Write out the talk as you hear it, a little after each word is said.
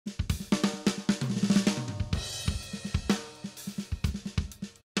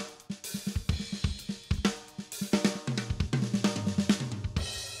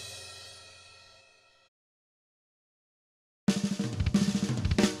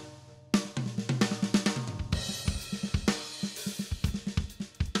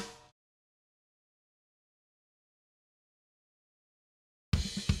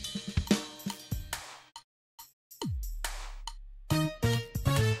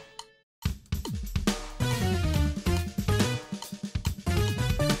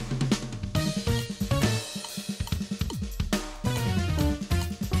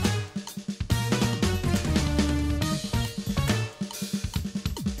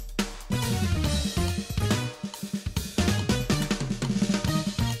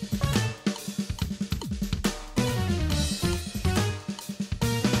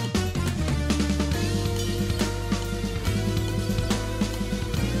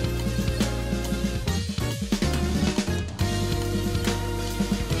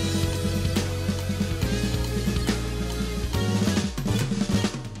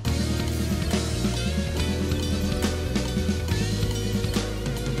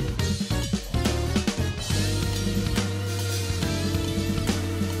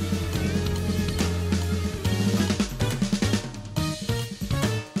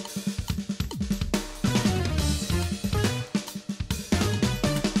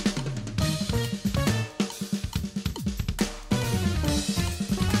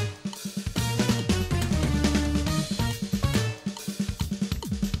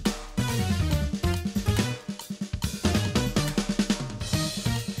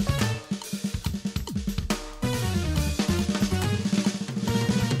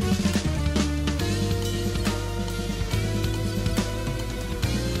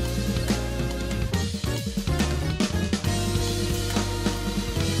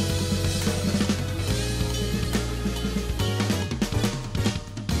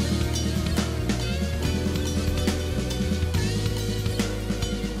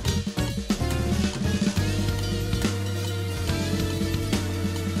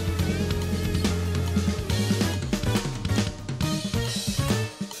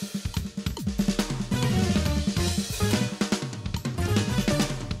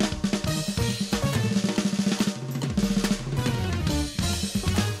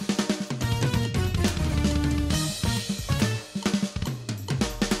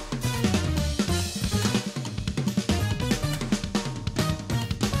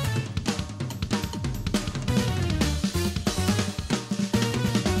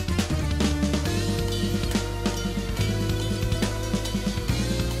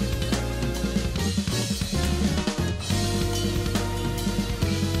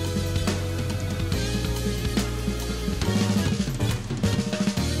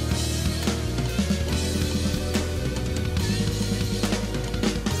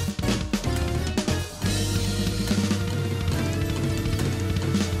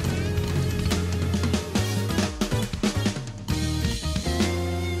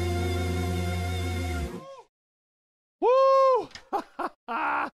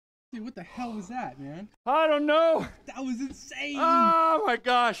the hell was that, man? I don't know. That was insane. Oh my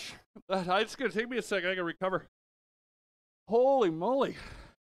gosh. It's going to take me a second. I got to recover. Holy moly.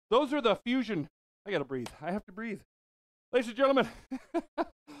 Those are the fusion. I got to breathe. I have to breathe. Ladies and gentlemen,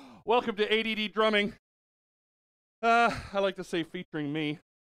 welcome to ADD Drumming. I like to say featuring me,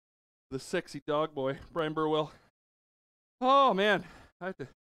 the sexy dog boy, Brian Burwell. Oh man, I have to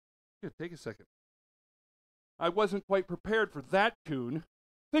take a second. I wasn't quite prepared for that tune.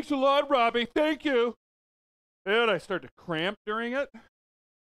 Thanks a lot, Robbie. Thank you. And I start to cramp during it.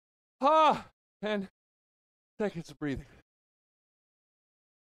 10 seconds of breathing.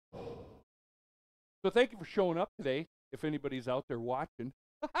 So thank you for showing up today, if anybody's out there watching.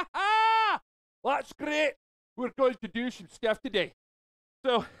 That's great. We're going to do some stuff today.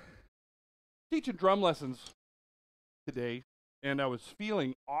 So, teaching drum lessons today, and I was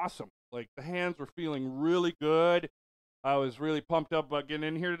feeling awesome. Like, the hands were feeling really good. I was really pumped up about getting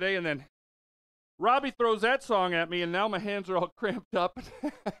in here today, and then Robbie throws that song at me, and now my hands are all cramped up.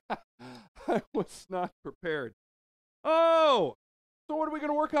 I was not prepared. Oh, so what are we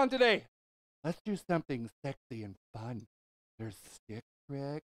going to work on today? Let's do something sexy and fun. There's stick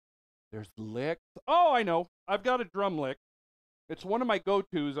trick. There's licks. Oh, I know. I've got a drum lick. It's one of my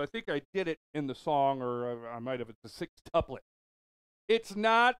go-tos. I think I did it in the song, or I might have. It's a 6-tuplet. It's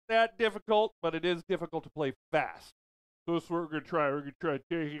not that difficult, but it is difficult to play fast. So this is what we're going to try. We're going to try to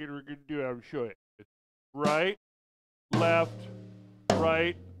take it, and we're going to do it. I'll show you. It's right, left,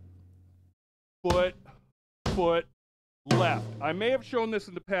 right, foot, foot, left. I may have shown this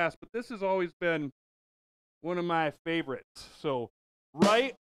in the past, but this has always been one of my favorites. So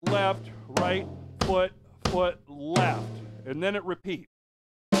right, left, right, foot, foot, left. And then it repeats.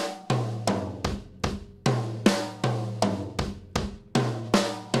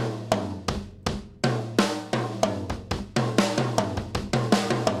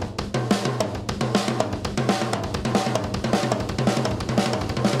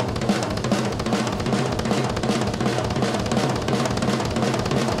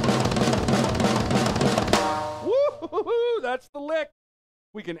 Woo-hoo-hoo, that's the lick.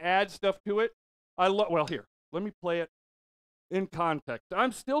 We can add stuff to it. Well, here, let me play it in context.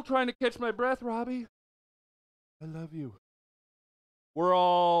 I'm still trying to catch my breath, Robbie. I love you. We're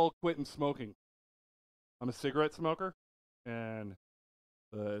all quitting smoking. I'm a cigarette smoker, and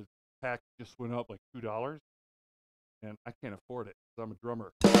the pack just went up like $2, and I can't afford it because I'm a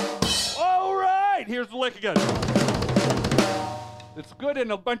drummer. All right, here's the lick again. It's good in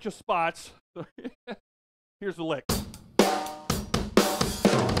a bunch of spots. Here's the lick.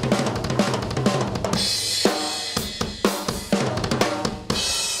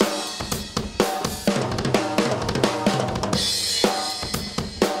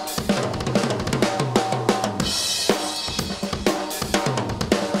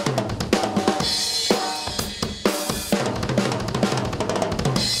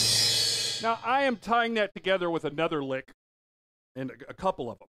 Now, I am tying that together with another lick, and a couple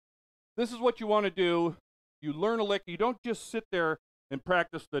of them. This is what you want to do. You learn a lick. You don't just sit there and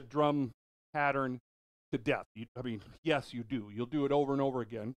practice the drum pattern to death. I mean, yes, you do. You'll do it over and over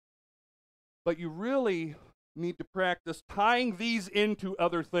again. But you really need to practice tying these into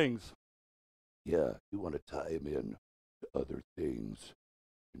other things. Yeah, you want to tie them in to other things.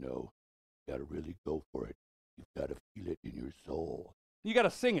 You know, you got to really go for it. You've got to feel it in your soul. You got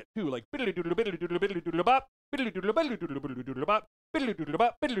to sing it too, like biddly doodle biddly doodle biddly doodle bop, biddly doodle biddly doodle biddly doodle bop, biddly doodle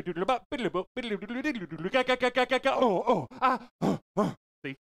bop, biddly doodle bop, biddly bop, biddly doodle diddly doodle ga ga ga ga ga ga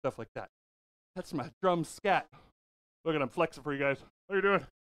See, stuff like that. That's my drum scat. Look at I'm flexing for you guys. How you doing?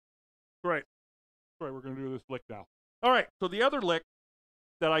 Great. All right, we're gonna do this lick now. All right, so the other lick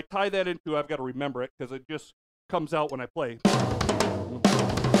that I tie that into, I've got to remember it because it just comes out when I play.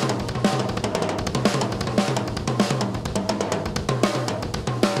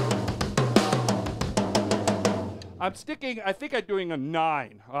 I'm sticking, I think I'm doing a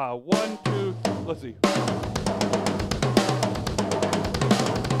 9. 1, 2, let's see.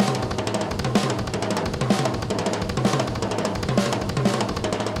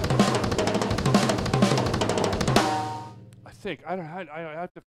 I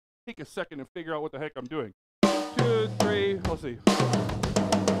have to take a second and figure out what the heck I'm doing. 2, 3, let's see.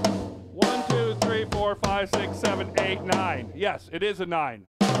 1, 2, 3, 4, 5, 6, 7, 8, 9. Yes, it is a 9.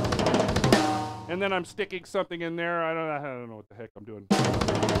 And then I'm sticking something in there. I don't know what the heck I'm doing.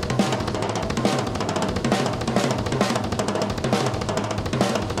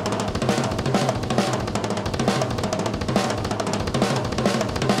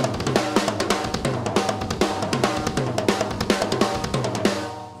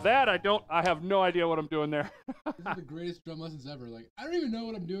 That I have no idea what I'm doing there. This is the greatest drum lessons ever. Like, I don't even know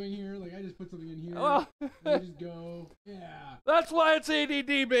what I'm doing here. Like, I just put something in here. Well, and I just go. Yeah. that's why it's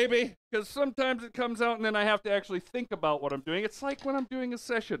ADD, baby. Because sometimes it comes out and then I have to actually think about what I'm doing. It's like when I'm doing a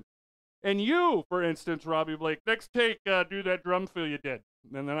session. And you, for instance, Robbie Blake, next take, do that drum fill you did.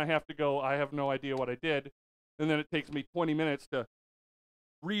 And then I have to go, I have no idea what I did. And then it takes me 20 minutes to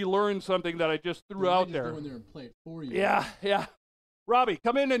relearn something that I just threw out I just there. go in there and play it for you. Yeah, yeah. Robbie,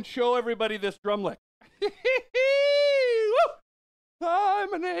 come in and show everybody this drum lick. Woo!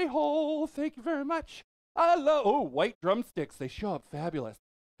 I'm an a-hole. Thank you very much. I love, oh, white drumsticks. They show up fabulous.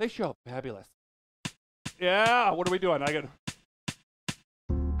 They show up fabulous. Yeah, what are we doing? I got.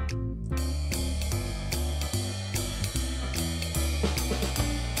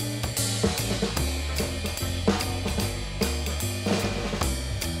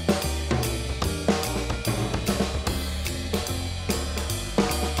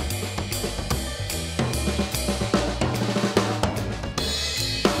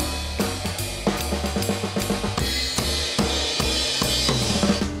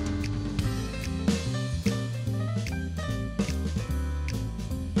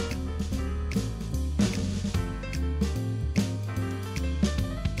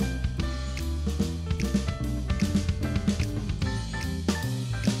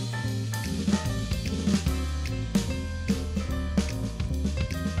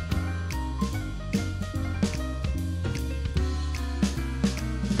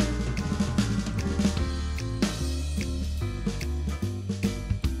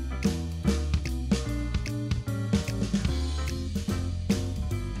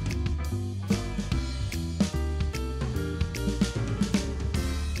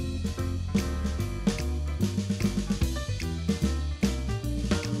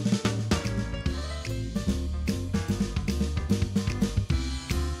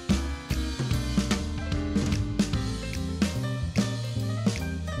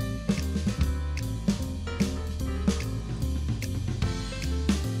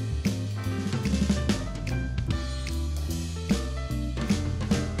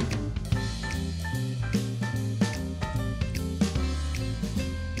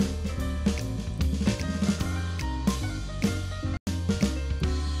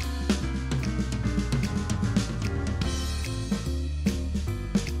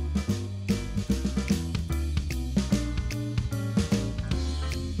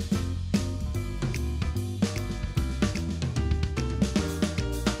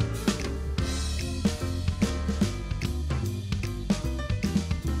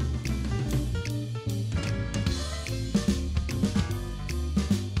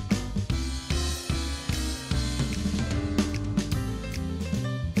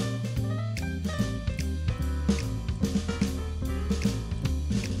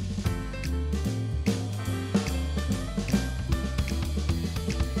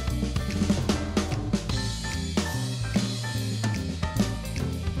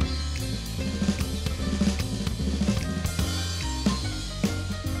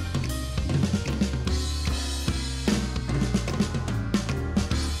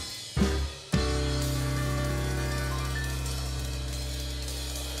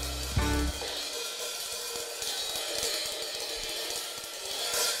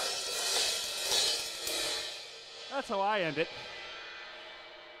 That's how I end it.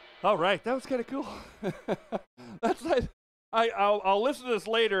 All right, that was kind of cool. That's like, I'll listen to this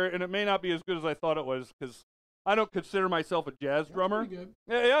later, and it may not be as good as I thought it was because I don't consider myself a jazz drummer. Pretty good.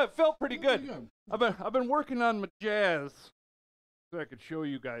 Yeah, it felt pretty That's good. pretty good. I've been working on my jazz, so I could show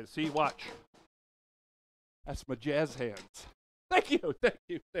you guys. See, watch. That's my jazz hands. Thank you, thank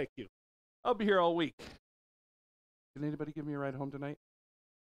you, thank you. I'll be here all week. Can anybody give me a ride home tonight?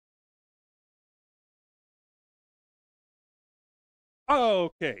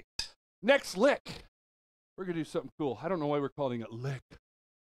 Okay. Next lick. We're going to do something cool. I don't know why we're calling it lick.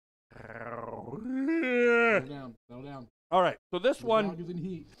 Settle down. Settle down. All right. So this The one. dog is in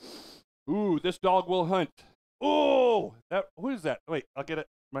heat. Ooh, this dog will hunt. Oh, who is that? Wait, I'll get it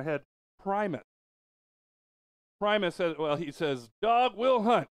in my head. Primus. Primus says, well, he says, dog will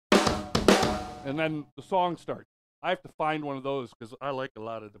hunt. And then the song starts. I have to find one of those because I like a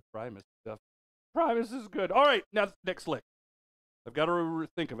lot of the Primus stuff. Primus is good. All right, now next lick. I've got to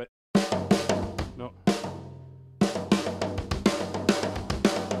think of it. No.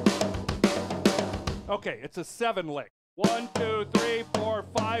 Okay, it's a 7 lick. 1, 2, 3, 4,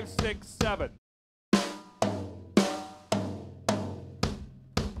 5, 6, 7.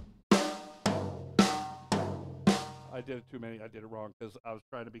 I did it too many. I did it wrong because I was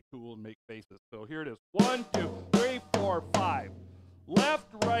trying to be cool and make faces. So here it is. 1, 2, 3, 4, 5. Left,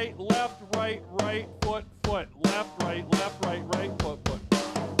 right. right, left, right, right, foot, foot, left, right, right, foot, foot.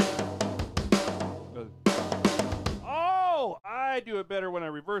 Oh, I do it better when I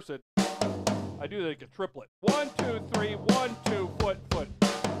reverse it. I do like a triplet. 1, 2, 3, 1, 2, foot, foot.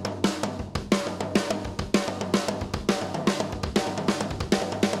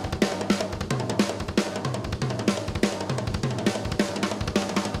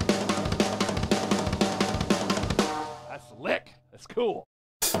 That's slick. That's cool.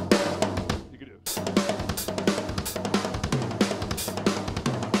 You can do it.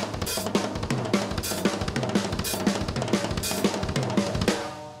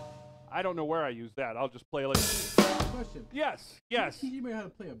 I don't know where I use that. I'll just play like. Question. Yes. Did you Yes. teach anybody how to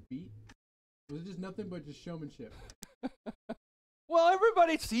play a beat? Was it just nothing but just showmanship? Well,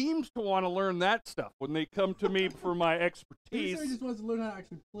 everybody seems to want to learn that stuff when they come to me for my Maybe expertise. somebody just wants to learn how to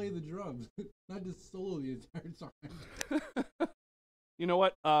actually play the drums, not just solo the entire time. You know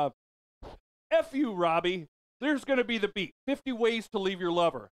what? F you, Robbie. There's going to be the beat. 50 ways to leave your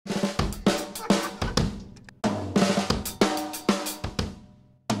lover.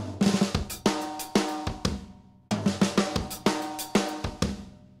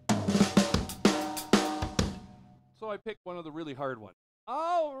 So I picked one of the really hard ones.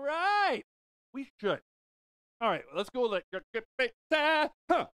 All right. We should. All right, let's go like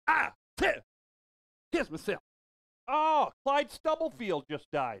kiss myself. Oh, Clyde Stubblefield just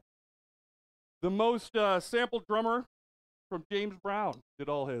died. The most sampled drummer from James Brown did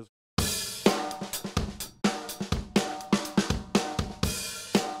all his.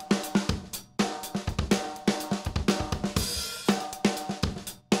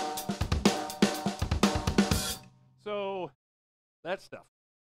 So, that stuff.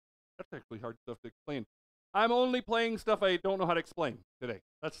 That's actually hard stuff to explain. I'm only playing stuff I don't know how to explain today.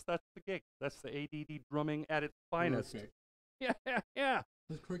 That's the gig. That's the ADD drumming at its finest. Perfect. Yeah.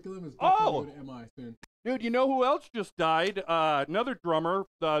 This curriculum is Oh! definitely going to MI soon. Dude, you know who else just died? Another drummer,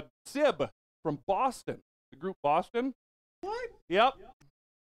 Sib from Boston. The group Boston. What? Yep.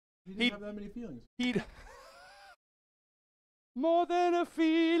 You didn't have that many feelings. He'd more than a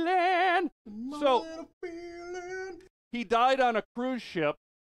feeling. So he died on a cruise ship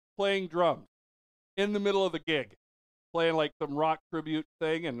playing drums in the middle of the gig, playing like some rock tribute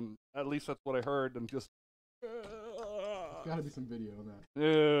thing, and at least that's what I heard. And just There's got to be some video on that.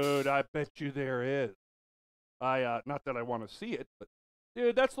 dude, I bet you there is. Not that I want to see it, but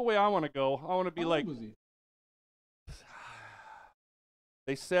dude, that's the way I want to go. I want to be How like. old was he?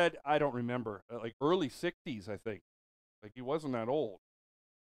 They said, I don't remember, like early 60s, I think. Like he wasn't that old.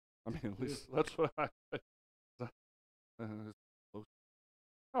 I mean, at least that's what I.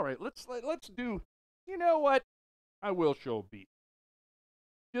 All right, let's do. You know what? I will show a beat.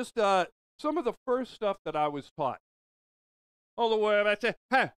 Just some of the first stuff that I was taught. All the way I say,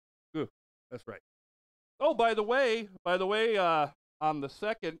 ha, good. That's right. Oh, by the way, on the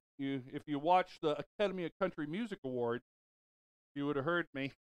second, if you watch the Academy of Country Music Awards, you would have heard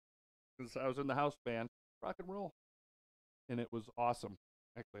me because I was in the house band, rock and roll, and it was awesome.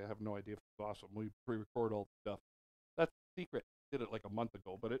 Actually, I have no idea if it was awesome. We pre-record all the stuff. That's the secret. Did it like a month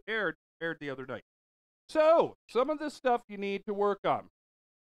ago, but it aired the other night. So some of this stuff you need to work on.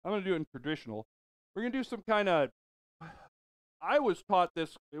 I'm gonna do it in traditional. We're gonna do some kind of. I was taught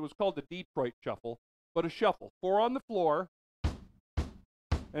this. It was called the Detroit shuffle, but a shuffle. 4 on the floor,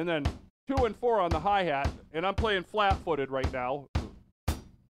 and then 2 and 4 on the hi-hat, and I'm playing flat-footed right now.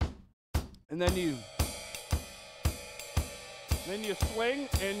 And then you swing,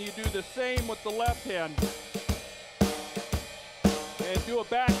 and you do the same with the left hand, and do a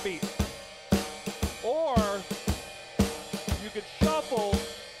backbeat. Or you could shuffle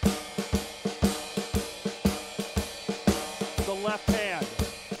the left hand.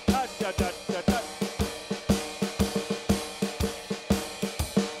 Da, da, da, da, da.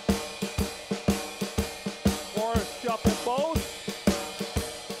 Or shuffle both.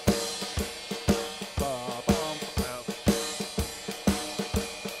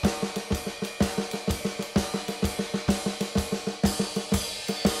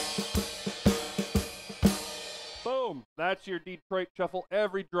 Boom. That's your Detroit shuffle.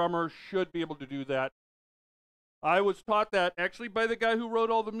 Every drummer should be able to do that. I was taught that actually by the guy who wrote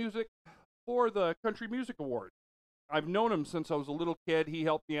all the music for the Country Music Awards. I've known him since I was a little kid. He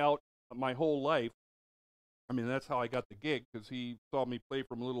helped me out my whole life. I mean, that's how I got the gig, because he saw me play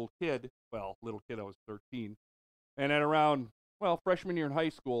from a little kid. Well, little kid, I was 13. And at around, freshman year in high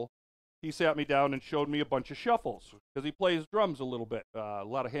school, he sat me down and showed me a bunch of shuffles, because he plays drums a little bit, a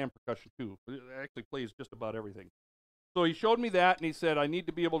lot of hand percussion too. But he actually plays just about everything. So he showed me that, and he said, I need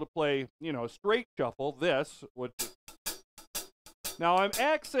to be able to play, a straight shuffle, this, which Now I'm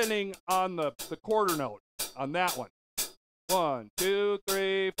accenting on the quarter note on that one. 1, 2,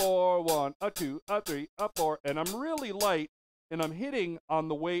 3, 4, 1, a 2, a 3, a 4, and I'm really light, and I'm hitting on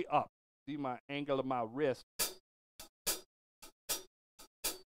the way up. See my angle of my wrist.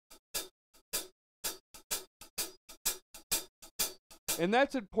 And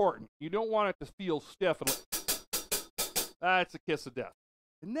that's important. You don't want it to feel stiff. That's a kiss of death.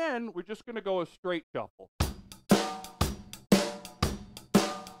 And then we're just going to go a straight shuffle.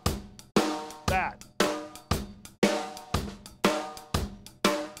 That.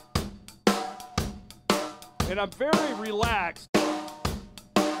 And I'm very relaxed.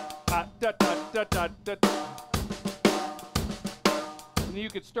 And you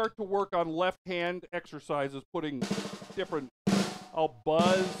could start to work on left hand exercises, putting different, I'll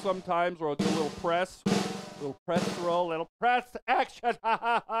buzz sometimes, or I'll do a little press roll, little press action.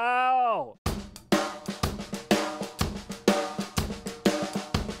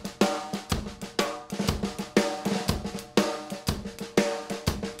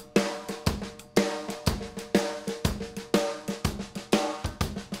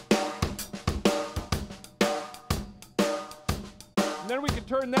 Then we can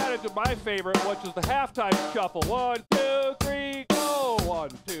turn that into my favorite, which is the halftime shuffle. 1, 2, 3, go. 1,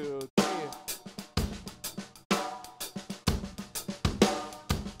 2, 3.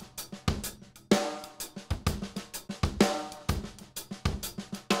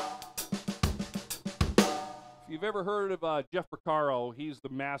 If you've ever heard of Jeff Porcaro, he's the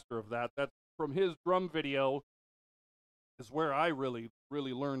master of that. That's from his drum video is where I really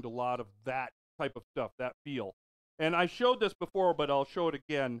learned a lot of that type of stuff, that feel. And I showed this before, but I'll show it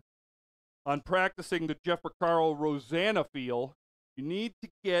again. On practicing the Jeff Porcaro Rosanna feel, you need to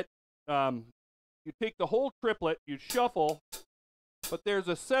get, you take the whole triplet, you shuffle, but there's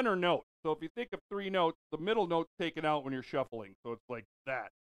a center note. So if you think of 3 notes, the middle note's taken out when you're shuffling. So it's like that.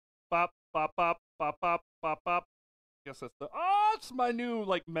 Bop, bop, bop, bop, bop, bop, bop. Guess that's it's my new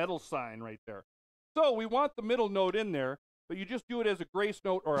like metal sign right there. So we want the middle note in there, but you just do it as a grace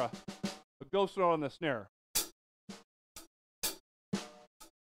note or a ghost note on the snare.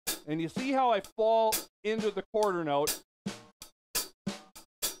 And you see how I fall into the quarter note.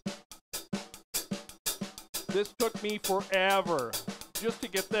 This took me forever just to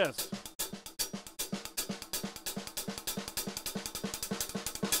get this.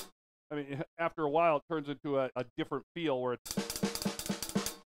 I mean, after a while, it turns into a different feel where it's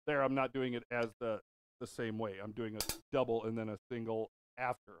there. I'm not doing it as the same way. I'm doing a double and then a single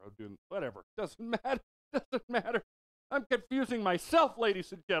after. I'm doing whatever. Doesn't matter. Doesn't matter. I'm confusing myself,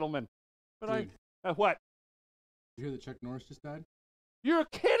 ladies and gentlemen. But Dude, what? You hear that Chuck Norris just died? You're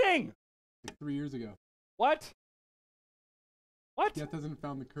kidding! Like 3 years ago. What? What? Death hasn't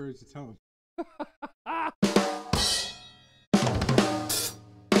found the courage to tell him.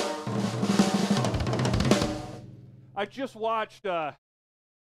 I just watched the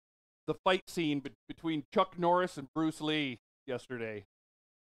fight scene between Chuck Norris and Bruce Lee yesterday.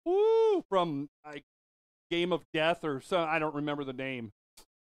 Woo! From Game of Death or some, I don't remember the name.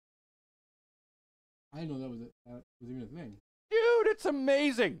 I didn't know that was even a thing. Dude, it's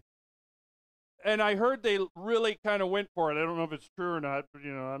amazing. And I heard they really kind of went for it. I don't know if it's true or not, but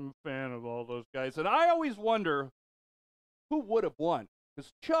you know, I'm a fan of all those guys. And I always wonder who would have won.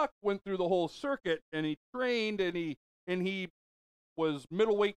 Because Chuck went through the whole circuit and he trained and he was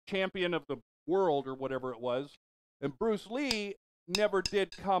middleweight champion of the world or whatever it was. And Bruce Lee never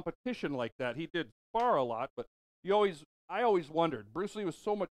did competition like that. He did spar a lot, but I always wondered. Bruce Lee was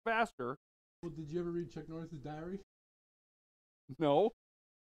so much faster. Well, did you ever read Chuck Norris's diary? No.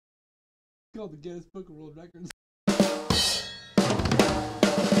 It's called the Guinness Book of World Records.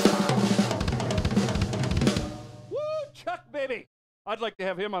 Woo, Chuck, baby! I'd like to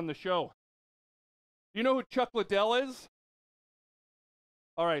have him on the show. You know who Chuck Liddell is?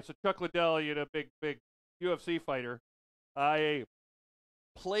 All right, so Chuck Liddell, you know, big UFC fighter. I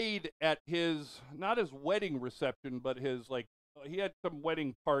played at his, not his wedding reception, but his, like, he had some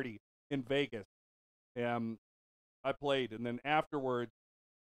wedding party in Vegas. And I played, and then afterwards,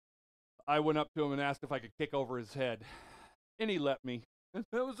 I went up to him and asked if I could kick over his head. And he let me. And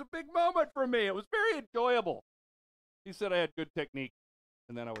it was a big moment for me. It was very enjoyable. He said I had good technique,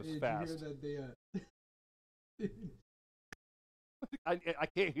 and then I was fast. Did you hear that they, I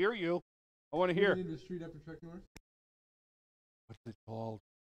can't hear you. I want to hear. named a street after Chuck Norris? What's it called?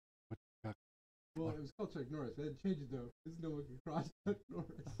 What's Chuck? Well, it was called Chuck Norris. They had to change it though. There's no one can cross Chuck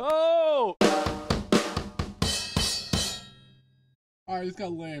Norris. Oh! All right, this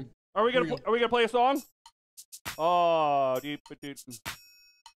got lame. Are we gonna play a song? Oh, deep.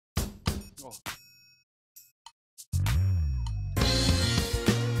 Oh.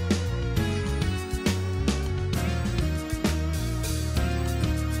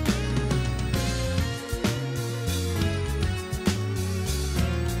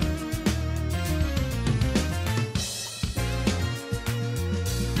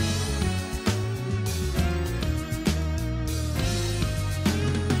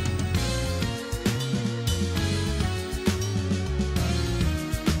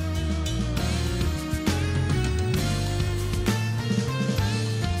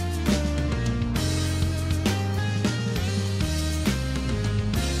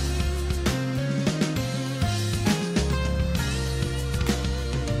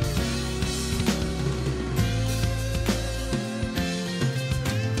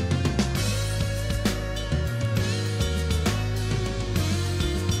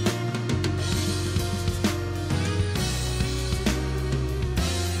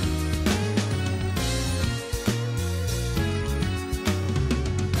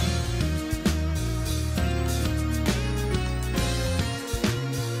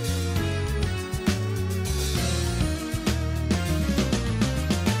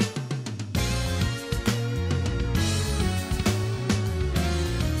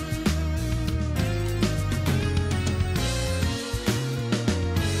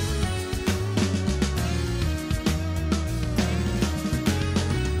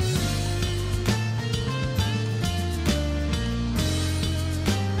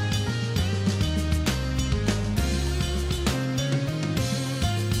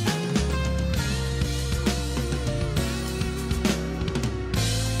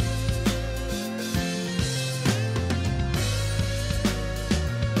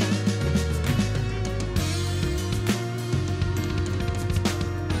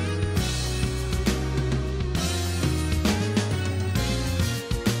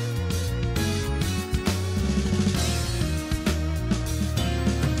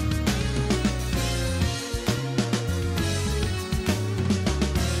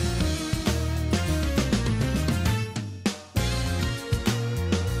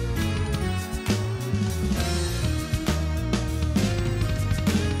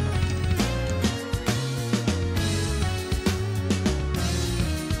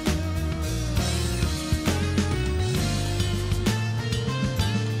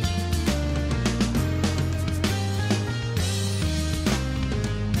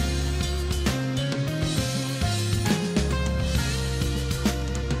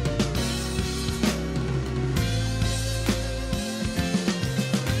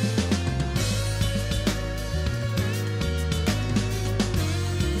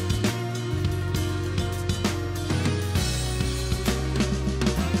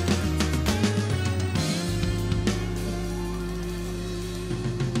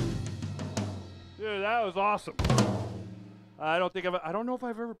 awesome. I don't know if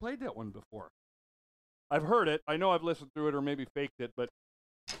I've ever played that one before. I've heard it. I know I've listened through it or maybe faked it, but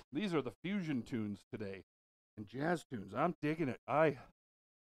these are the fusion tunes today and jazz tunes. I'm digging it. I've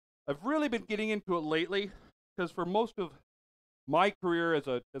really been getting into it lately because for most of my career as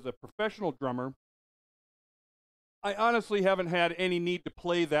a professional drummer, I honestly haven't had any need to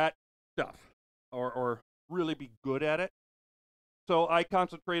play that stuff or really be good at it. So I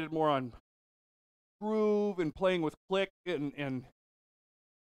concentrated more on groove and playing with click and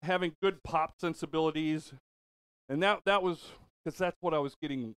having good pop sensibilities. And that was because that's what I was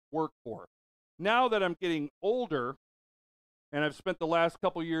getting work for. Now that I'm getting older and I've spent the last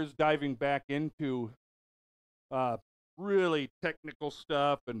couple years diving back into really technical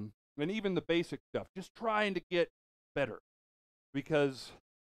stuff and even the basic stuff, just trying to get better, because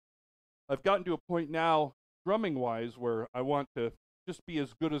I've gotten to a point now, drumming-wise, where I want to just be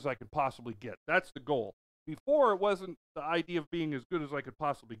as good as I could possibly get. That's the goal. Before, it wasn't the idea of being as good as I could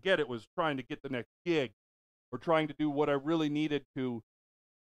possibly get. It was trying to get the next gig or trying to do what I really needed to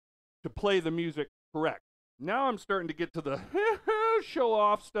play the music correct. Now I'm starting to get to the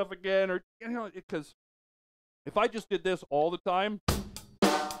show-off stuff again, or because if I just did this all the time,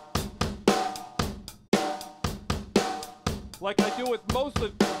 like I do with most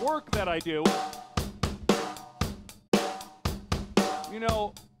of the work that I do,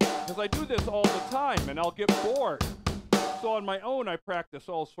 because I do this all the time and I'll get bored. So on my own, I practice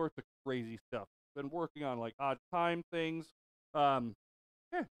all sorts of crazy stuff. Been working on like odd time things. I'm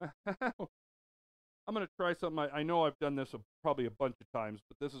going to try something. I know I've done this probably a bunch of times,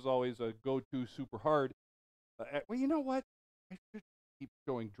 but this is always a go-to super hard. Well, you know what? I should keep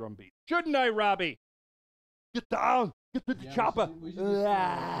showing drum beats. Shouldn't I, Robbie? Get down! Get to the chopper! We should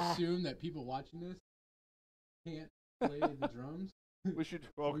just assume that people watching this can't play the drums. We should.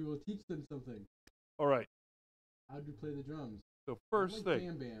 So we will teach them something. All right. How to play the drums. So first thing.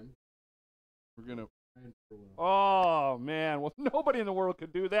 Bam Bam. We're gonna. Oh man! Well, nobody in the world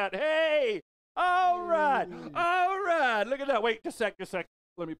could do that. Hey! All right! All right! Look at that. Wait, just a sec.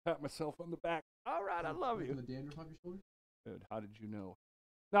 Let me pat myself on the back. All right, I love you. The dandruff off your shoulder? Good. How did you know?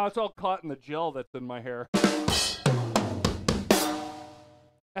 Now it's all caught in the gel that's in my hair.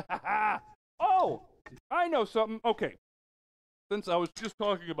 Oh, I know something. Okay. Since I was just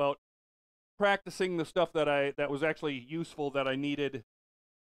talking about practicing the stuff that was actually useful that I needed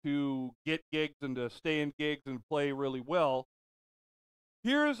to get gigs and to stay in gigs and play really well,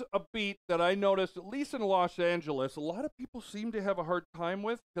 here's a beat that I noticed, at least in Los Angeles, a lot of people seem to have a hard time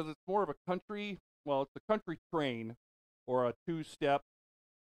with because it's more of a country, well, it's a country train or a two-step.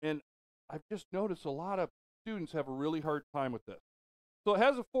 And I've just noticed a lot of students have a really hard time with this. So it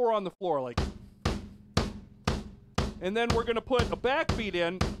has a 4 on the floor, like, and then we're going to put a backbeat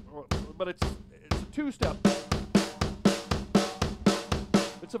in, but it's a two-step.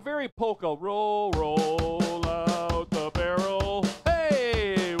 It's a very polka. Roll, roll out the barrel.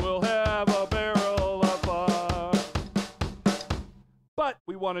 Hey, we'll have a barrel of fun. But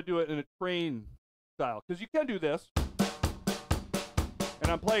we want to do it in a train style, because you can do this. And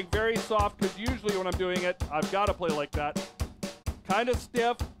I'm playing very soft, because usually when I'm doing it, I've got to play like that. Kind of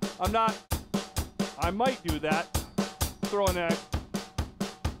stiff. I might do that. Throw in that.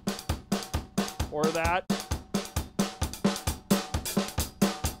 Or that.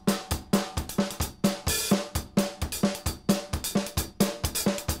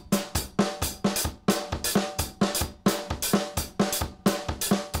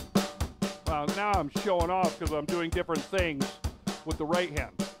 Well, now I'm showing off because I'm doing different things with the right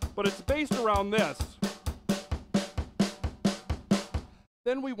hand. But it's based around this.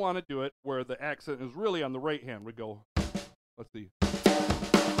 Then we want to do it where the accent is really on the right hand. We go, let's see.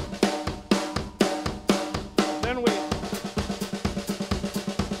 Then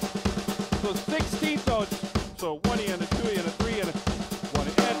so 16 notes. So 1 E and a 2 E and a 3 and a 1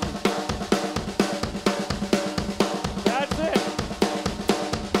 E and. That's it.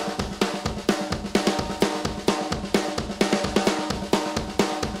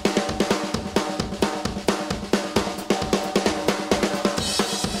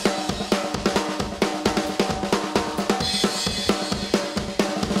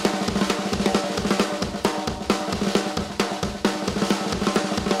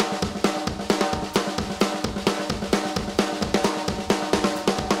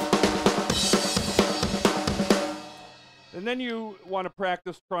 And then you want to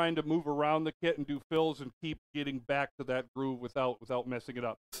practice trying to move around the kit and do fills and keep getting back to that groove without messing it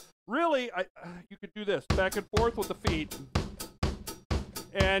up. Really, you could do this, back and forth with the feet.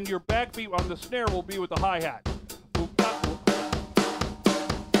 And your backbeat on the snare will be with the hi-hat.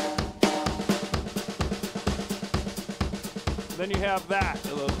 Then you have that, the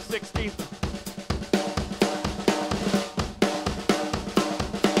 16th.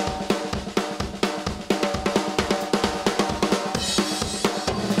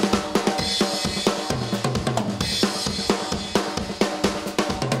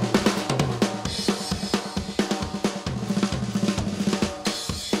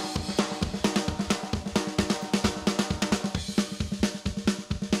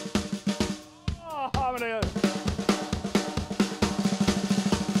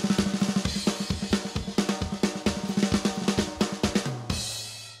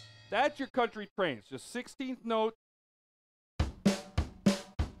 That's your country trains, just 16th note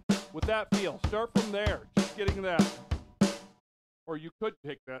with that feel. Start from there, just getting that. Or you could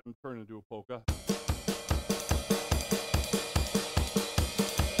take that and turn it into a polka.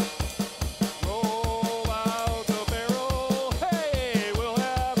 Roll out the barrel, hey, we'll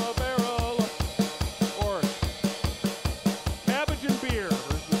have a barrel. Or cabbage and beer.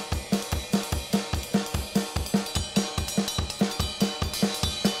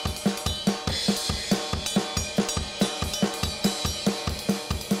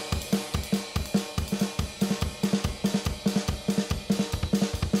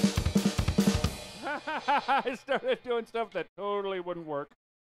 I started doing stuff that totally wouldn't work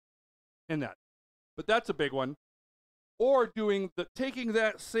in that. But that's a big one. Or taking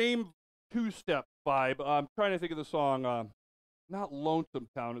that same two-step vibe. I'm trying to think of the song, not Lonesome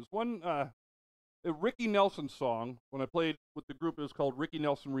Town. It's one, a Ricky Nelson song. When I played with the group, it was called Ricky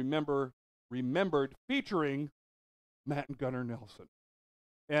Nelson Remembered, featuring Matt and Gunnar Nelson.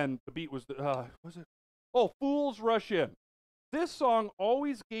 And the beat was, Fools Rush In. This song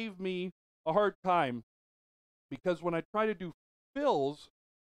always gave me a hard time because when I try to do fills,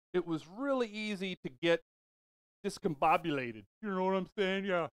 it was really easy to get discombobulated. You know what I'm saying?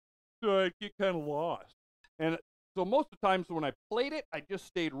 Yeah. So I get kind of lost. And so most of the times when I played it, I just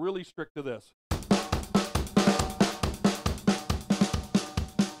stayed really strict to this.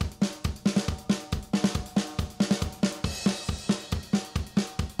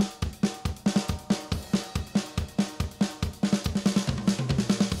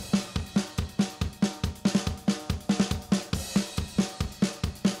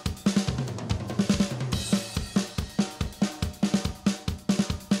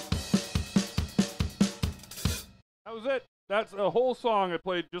 That was it. That's a whole song I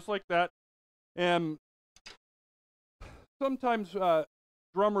played just like that. And sometimes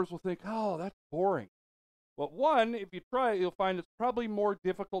drummers will think, oh, that's boring. But one, if you try it, you'll find it's probably more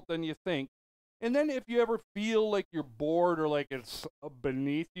difficult than you think. And then if you ever feel like you're bored or like it's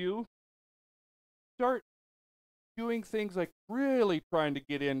beneath you, start doing things like really trying to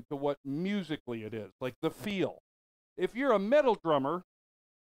get into what musically it is, like the feel. If you're a metal drummer,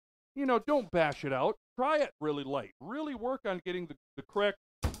 you know, don't bash it out. Try it really light. Really work on getting the correct.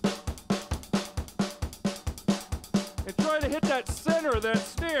 And try to hit that center of that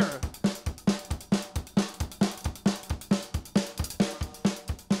snare.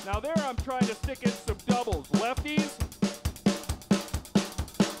 Now there I'm trying to stick in some doubles. Lefties.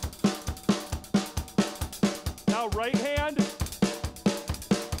 Now right hand.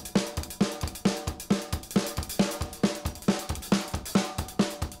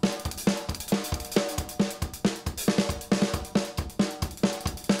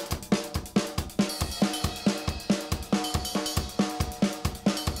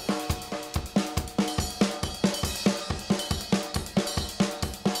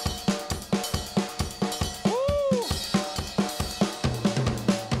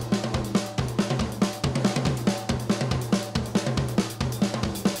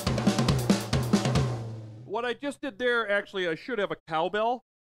 What I just did there, actually, I should have a cowbell,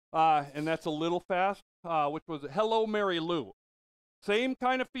 and that's a little fast, which was Hello, Mary Lou. Same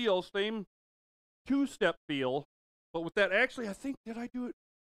kind of feel, same two-step feel, but with that, actually, I think, did I do it?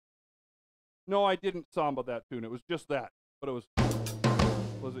 No, I didn't samba that tune. It was just that, but it was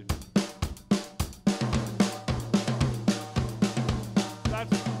it?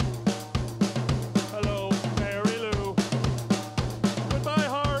 That's Hello, Mary Lou. Goodbye,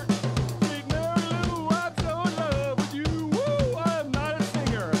 heart. Sing Mary Lou, I'm so in love with you. Woo, I'm not a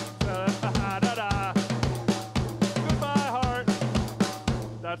singer. Da-da-da. Goodbye, heart.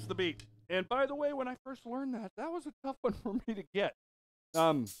 That's the beat. And by the way, when I first learned that, that was a tough one for me to get.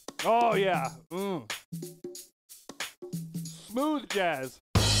 Oh yeah. Smooth jazz.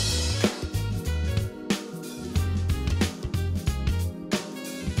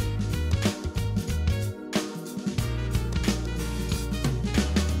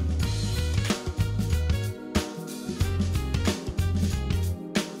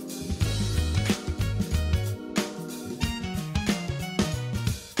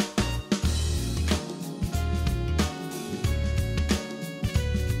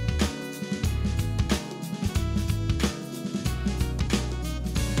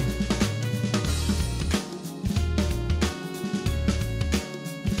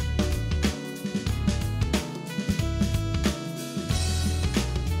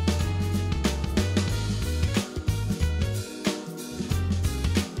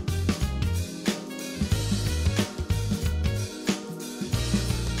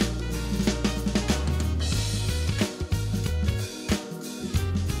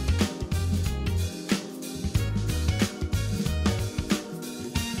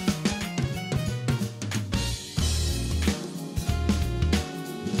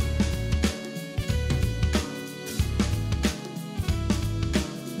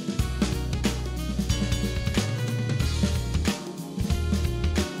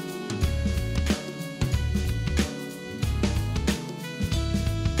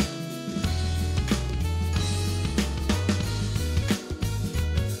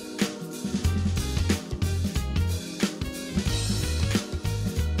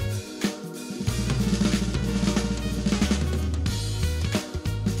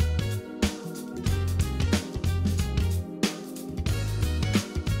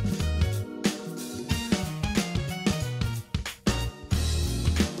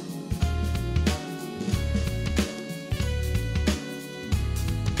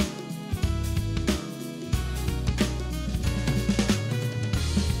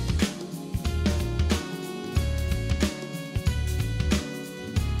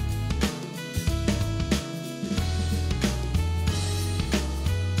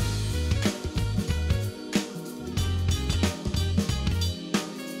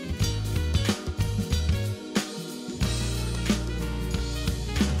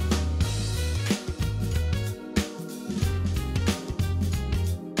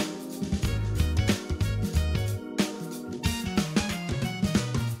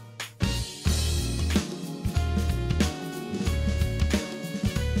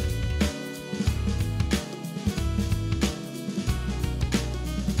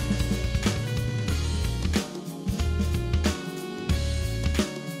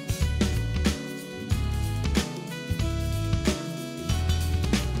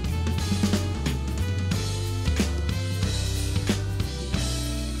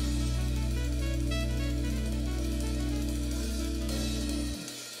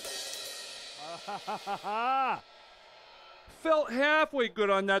 Felt halfway good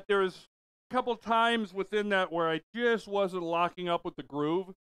on that. There was a couple times within that where I just wasn't locking up with the groove.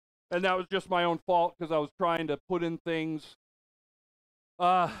 And that was just my own fault because I was trying to put in things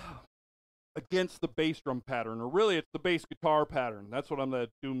against the bass drum pattern. Or really, it's the bass guitar pattern. That's what I'm the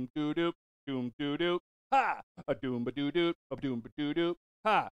doom-doo-doop, doom-doo-doop, ha! A doom-ba-doo-doop, a doom-ba-doo-doop,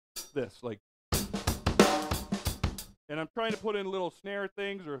 ha! This, like. And I'm trying to put in little snare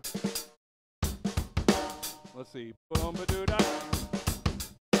things or. Let's see. Boom-ba-doo-da.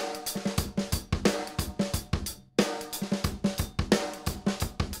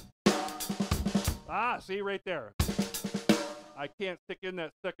 Ah, see right there. I can't stick in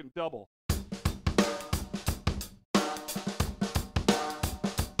that second double.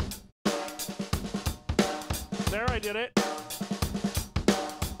 There, I did it.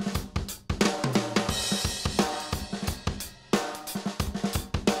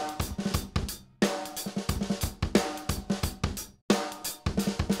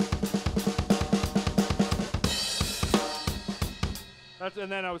 And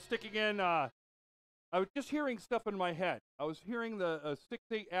then I was sticking in, I was just hearing stuff in my head. I was hearing the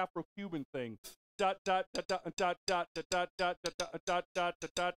 6/8 Afro-Cuban thing. Dot dot dot dot dot dot dot dot dot dot dot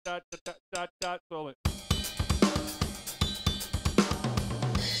dot dot dot dot dot. So and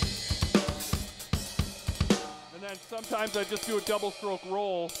then sometimes I just do a double stroke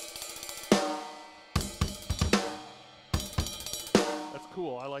roll. That's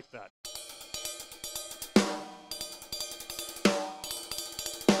cool. I like that.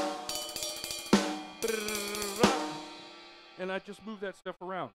 And I just move that stuff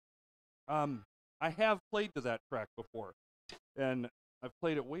around. I have played to that track before, and I've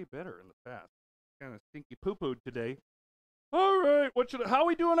played it way better in the past. Kind of stinky poo-pooed today. All right, how are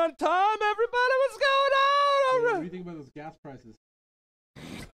we doing on time, everybody? What's going on? All right. What do you think about those gas prices?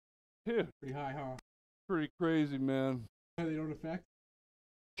 Dude, Pretty high, huh? pretty crazy, man. How they don't affect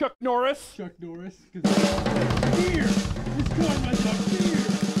Chuck Norris. Chuck Norris? Because beer! This car runs on beer!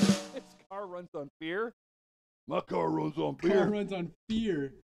 This car runs on beer. My car runs on Car beer. runs on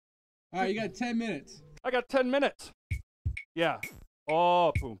fear. All right, you got 10 minutes. I got 10 minutes. Yeah.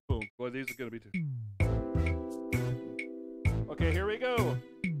 Oh, boom, boom. Boy, these are going to be Okay, here we go.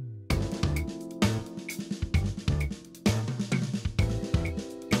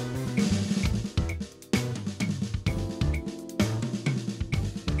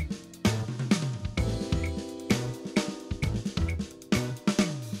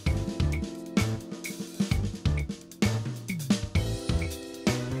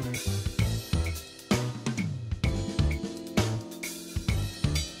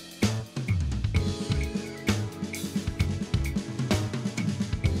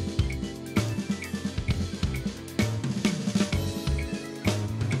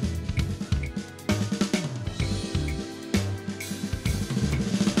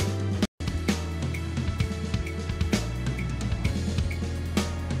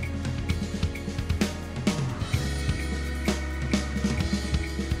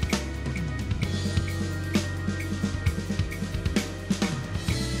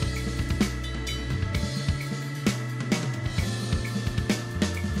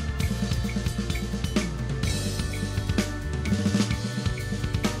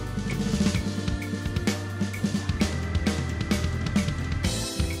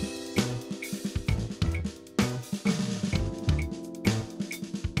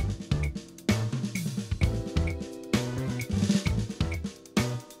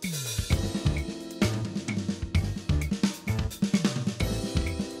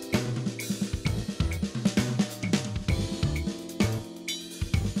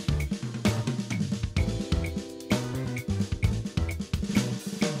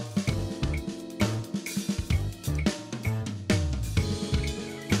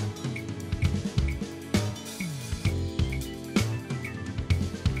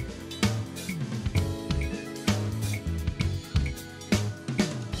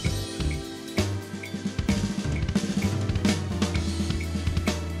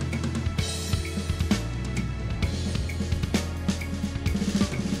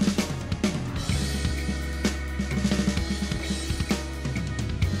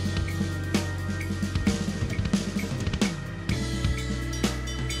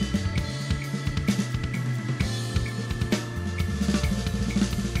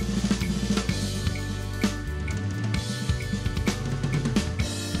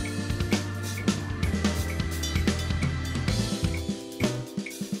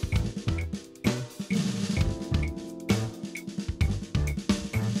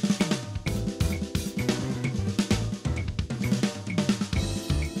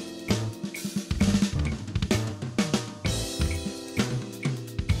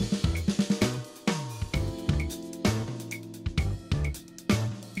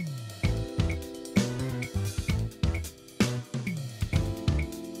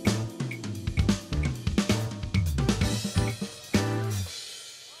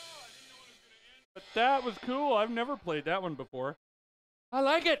 That was cool. I've never played that one before. I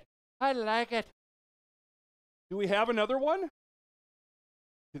like it. I like it. Do we have another one?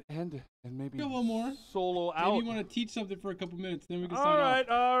 Could end and maybe Got one more. Solo out. Maybe you want to teach something for a couple minutes, then we can All sign right,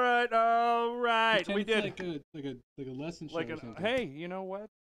 off. all right, all right. We did. Like a lesson show Like or something. hey, you know what?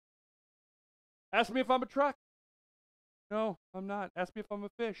 Ask me if I'm a truck. No, I'm not. Ask me if I'm a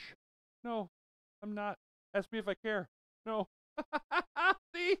fish. No, I'm not. Ask me if I care. No.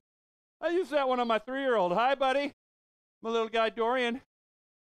 See? I used that one on my 3-year-old. Hi, buddy. My little guy, Dorian.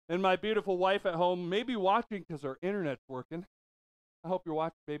 And my beautiful wife at home, maybe watching because our internet's working. I hope you're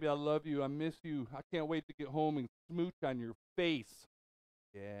watching, baby. I love you. I miss you. I can't wait to get home and smooch on your face.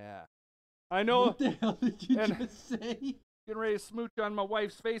 Yeah. I know. What the hell did you just say? Getting ready to smooch on my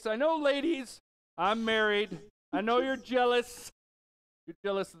wife's face. I know, ladies. I'm married. I know you're jealous. You're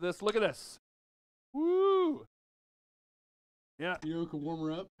jealous of this. Look at this. Woo. Yeah. You know who can warm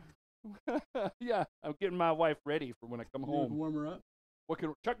her up? Yeah. I'm getting my wife ready for when I come You know who home. can warm her up? What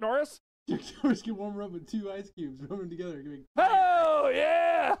can Chuck Norris? Chuck Norris can warm her up with 2 ice cubes. Rub them together. Oh,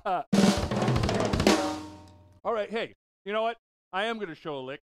 yeah. All right. Hey, you know what? I am going to show a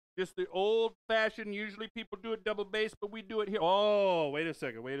lick. Just the old-fashioned, usually people do it double bass, but we do it here. Oh, wait a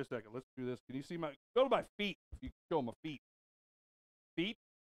second. Let's do this. Can you see go to my feet. If you can show my feet. Feet?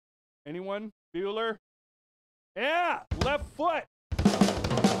 Anyone? Bueller? Yeah, left foot.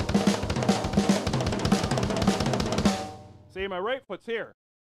 See, my right foot's here.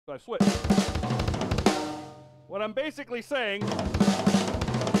 So I switch. What I'm basically saying,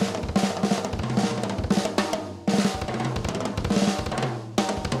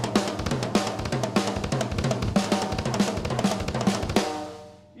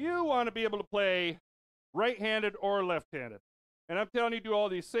 you want to be able to play right-handed or left-handed. And I'm telling you, do all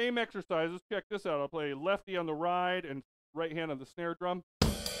these same exercises. Check this out. I'll play lefty on the ride and right hand on the snare drum.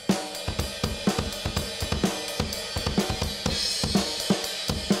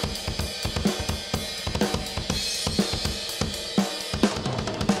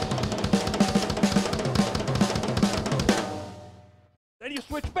 Then you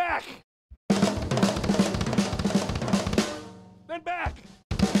switch back. Then back.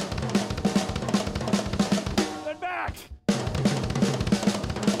 Then back.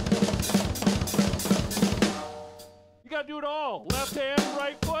 You gotta do it all. Left hand,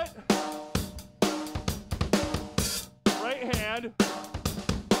 right foot. Right hand.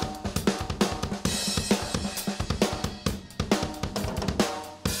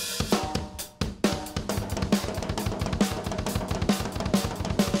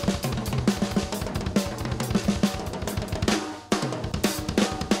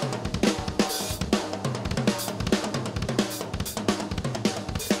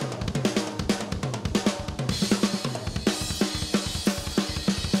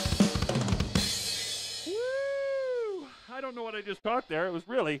 I don't know what I just talked there. It was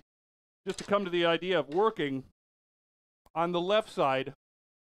really just to come to the idea of working on the left side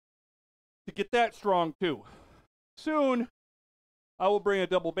to get that strong too. Soon, I will bring a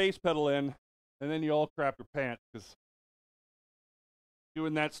double bass pedal in, and then you all crap your pants because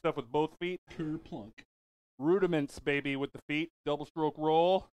doing that stuff with both feet. Pure plunk. Rudiments, baby, with the feet. Double stroke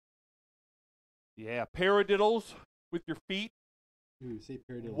roll. Yeah, paradiddles with your feet. Ooh, say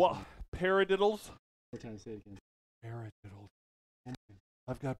paradiddles. What? Paradiddles. More time to say it again. Paradiddles.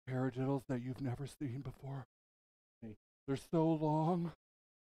 I've got paradiddles that you've never seen before. Hey. They're so long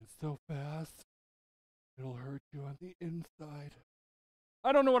and so fast, it'll hurt you on the inside.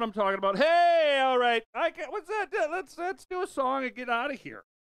 I don't know what I'm talking about. Hey, all right. What's that? Let's do a song and get out of here.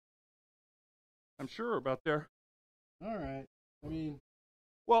 I'm sure about there. All right. I mean,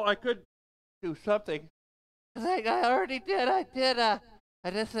 well, I could do something. I already did. I did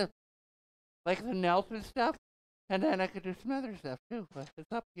like the Nelson stuff, and then I could do some other stuff too. But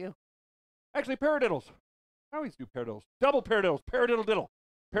it's up to you. Actually, paradiddles. I always do paradiddles. Double paradiddles. Paradiddle diddle.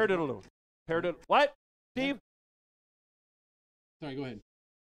 Paradiddle diddle. Paradiddle. What? Steve? Sorry, go ahead.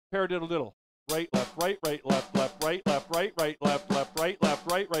 Paradiddle diddle. Right, left, right, left, right, left, right, left, right, left,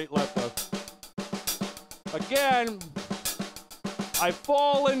 right, left. Again, I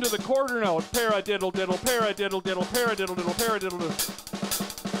fall into the quarter note. Paradiddle diddle, paradiddle diddle, paradiddle diddle, paradiddle diddle.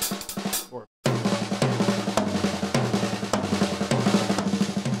 Or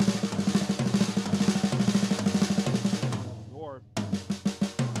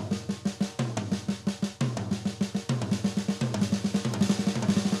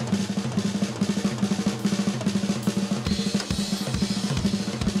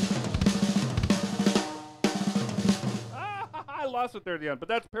I lost it there at the end, but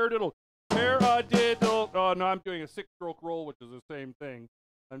that's paradiddle. Paradiddle. Oh no, I'm doing a 6-stroke roll, which is the same thing.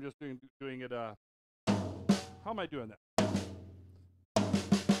 I'm just doing it How am I doing that?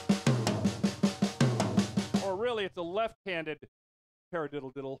 Or really, it's a left-handed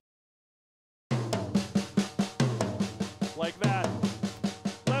paradiddle-diddle. Like that.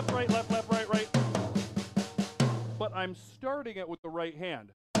 Left, right, right. But I'm starting it with the right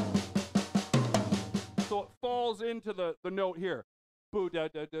hand. So it falls into the note here. Boo da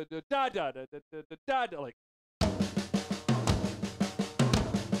da da da da da da da da da, like.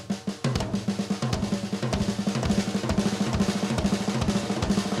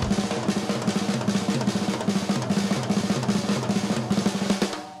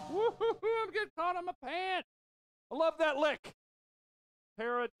 Woo-hoo-hoo, I'm getting caught on my pants. I love that lick.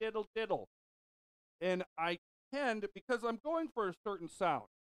 Paradiddle diddle. And I can, because I'm going for a certain sound,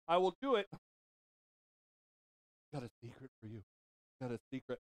 I will do it. Got a secret for you. Got a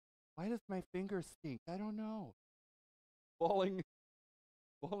secret. Why does my finger stink? I don't know. Falling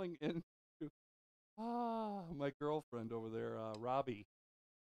into my girlfriend over there, Robbie.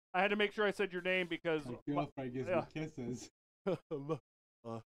 I had to make sure I said your name because my girlfriend gives me kisses. Life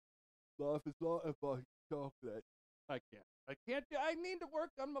is not about chocolate. I can't. I need to work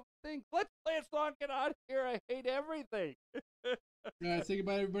on my things. Let's play a song. Get out of here. I hate everything. Say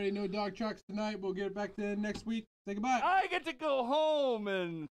goodbye, everybody. No dog tracks tonight. We'll get back to next week. Say goodbye. I get to go home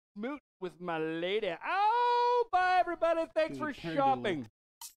and smooch with my lady. Oh, bye, everybody. Thanks for shopping.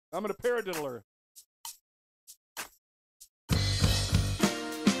 I'm going to paradiddle her.